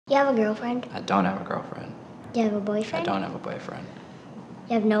You have a girlfriend? I don't have a girlfriend. You have a boyfriend? I don't have a boyfriend.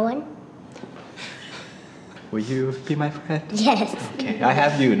 You have no one? Will you be my friend? Yes. Okay, I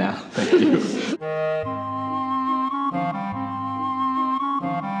have you now. Thank you.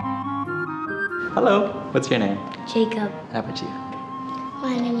 Hello, what's your name? Jacob. How about you?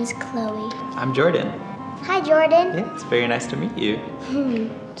 My name is Chloe. I'm Jordan. Hi, Jordan. Yeah, it's very nice to meet you.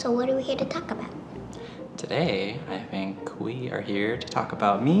 So what are we here to talk about? Today, I think we are here to talk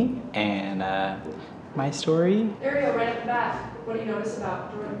about me and my story. Ariel, right at the back. What do you notice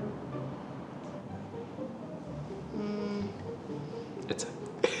about Jordan? It's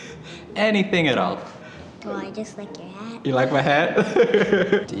anything at all. Well, I just like your hat. You like my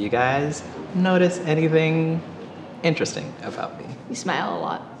hat? Do you guys notice anything interesting about me? You smile a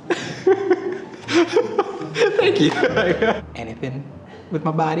lot. Thank you. Anything with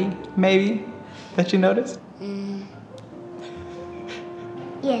my body, maybe, that you noticed?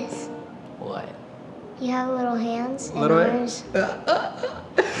 Yes. What? You have little hands and Little arms.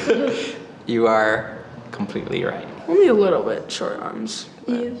 You are completely right. Only a little bit short arms.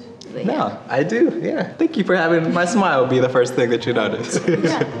 No, I do, yeah. Thank you for having my smile be the first thing that you notice.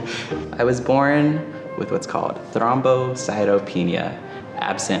 I was born with what's called thrombocytopenia,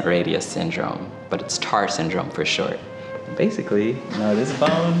 absent radius syndrome, but it's TAR syndrome for short. Basically, you know, this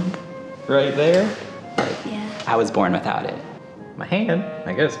bone right there, Yeah. I was born without it. My hand,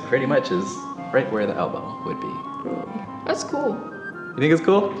 I guess, pretty much is right where the elbow would be. That's cool. You think it's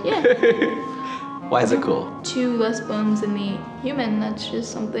cool? Yeah. Why is it cool? 2 less bones than the human. That's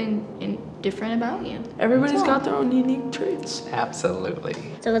just something different about you. Everybody's got their own unique traits. Absolutely.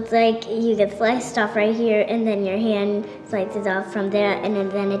 So it's like you get sliced off right here, and then your hand slices off from there, and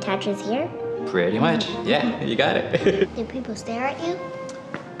then attaches here? Pretty much, yeah, you got it. Do people stare at you?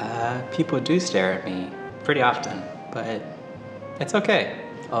 People do stare at me pretty often, but it's okay.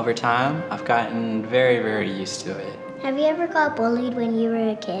 Over time, I've gotten very, very used to it. Have you ever got bullied when you were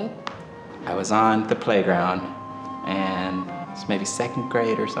a kid? I was on the playground, and it's maybe 2nd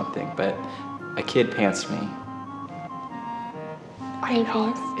grade or something, but a kid pantsed me. I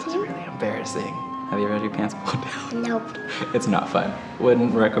know, it's really embarrassing. Have you ever had your pants pulled down? Nope. It's not fun.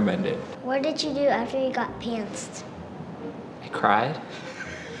 Wouldn't recommend it. What did you do after you got pantsed? I cried,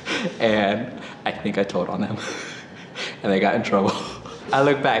 and I think I told on them, and they got in trouble. I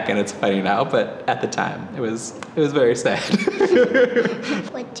look back and it's funny now, but at the time, it was very sad.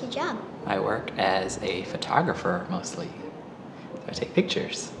 What's your job? I work as a photographer mostly. I take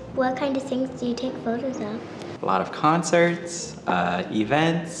pictures. What kind of things do you take photos of? A lot of concerts,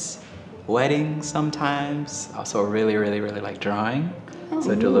 events, weddings sometimes. Also really, really, really like drawing.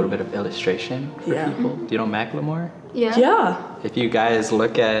 So I do a little bit of illustration for people. Do you know MacLeod? Yeah. If you guys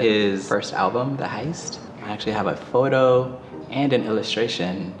look at his first album, The Heist, I actually have a photo and an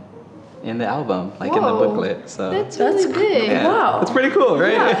illustration in the album, like in the booklet. So That's really big. yeah, Wow. it's pretty cool,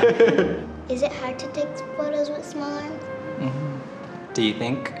 right? Yeah. Is it hard to take photos with small arms? Do you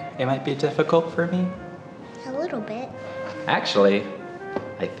think it might be difficult for me? A little bit. Actually,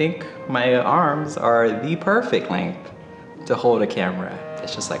 I think my arms are the perfect length to hold a camera.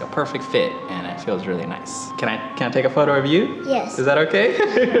 It's just like a perfect fit, and it feels really nice. Can I take a photo of you? Yes. Is that okay?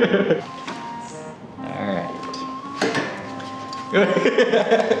 All right.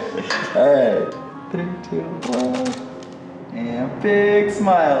 All right. 3, 2, 1. And big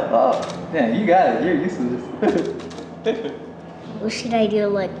smile. Oh, man, you got it. You're used to this. Well, should I do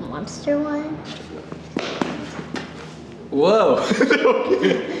like monster one? Whoa.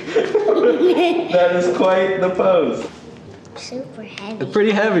 That is quite the pose. Super heavy. It's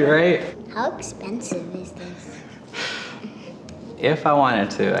pretty heavy, right? How expensive is this? If I wanted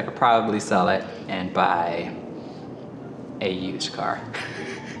to, I could probably sell it and buy a used car.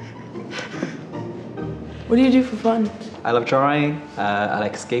 What do you do for fun? I love drawing, I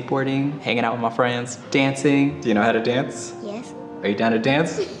like skateboarding, hanging out with my friends, dancing. Do you know how to dance? Yes. Are you down to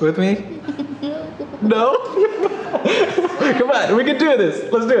dance with me? No? Come on, we can do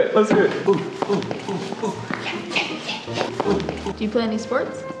this. Let's do it, let's do it. Ooh, ooh, ooh, ooh. Do you play any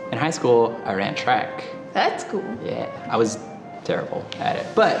sports? In high school, I ran track. That's cool. Yeah, I was terrible at it,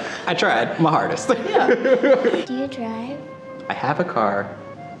 but I tried my hardest. Yeah. Do you drive? I have a car,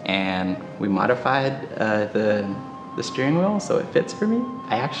 and we modified the steering wheel so it fits for me.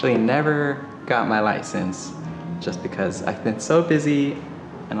 I actually never got my license just because I've been so busy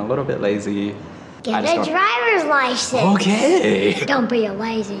and a little bit lazy. Get a driver's license. Okay. Don't be a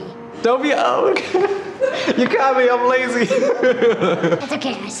lazy. Don't be, you caught me, I'm lazy. It's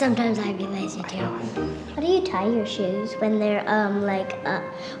okay, sometimes I'd be lazy too. How do you tie your shoes when they're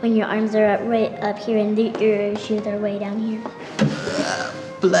when your arms are right up here and your shoes are way down here?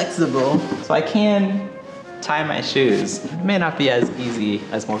 flexible, so I can tie my shoes. It may not be as easy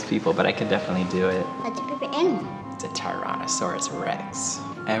as most people, but I can definitely do it. That's a perfect animal. It's a Tyrannosaurus Rex.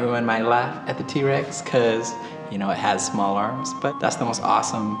 Everyone might laugh at the T-Rex because, you know, it has small arms, but that's the most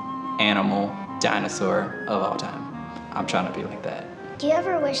awesome animal, dinosaur of all time. I'm trying to be like that. Do you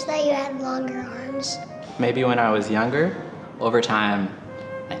ever wish that you had longer arms? Maybe when I was younger. Over time,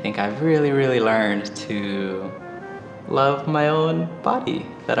 I think I've really learned to love my own body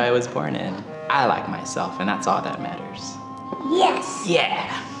that I was born in. I like myself, and that's all that matters. Yes.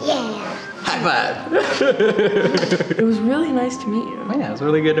 Yeah. Yeah. High five. It was really nice to meet you. Yeah, it was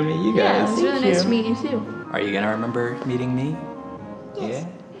really good to meet you Yeah, guys. it was really nice to meet you too. Are you gonna remember meeting me? Yes.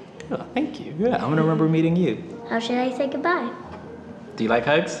 Yeah? Oh, thank you. Yeah, I'm gonna remember meeting you. How should I say goodbye? Do you like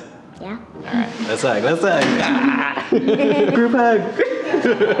hugs? Yeah. All right, let's hug, let's hug. Ah. Group hug.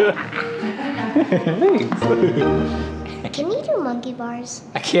 Thanks. Can you do monkey bars?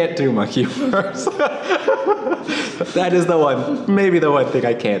 I can't do monkey bars. That is the one, maybe the one thing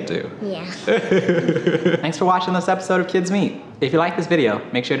I can't do. Yeah. Thanks for watching this episode of Kids Meet. If you like this video,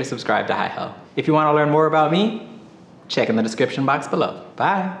 make sure to subscribe to HiHo. If you want to learn more about me, check in the description box below.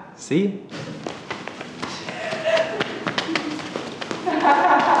 Bye. See you.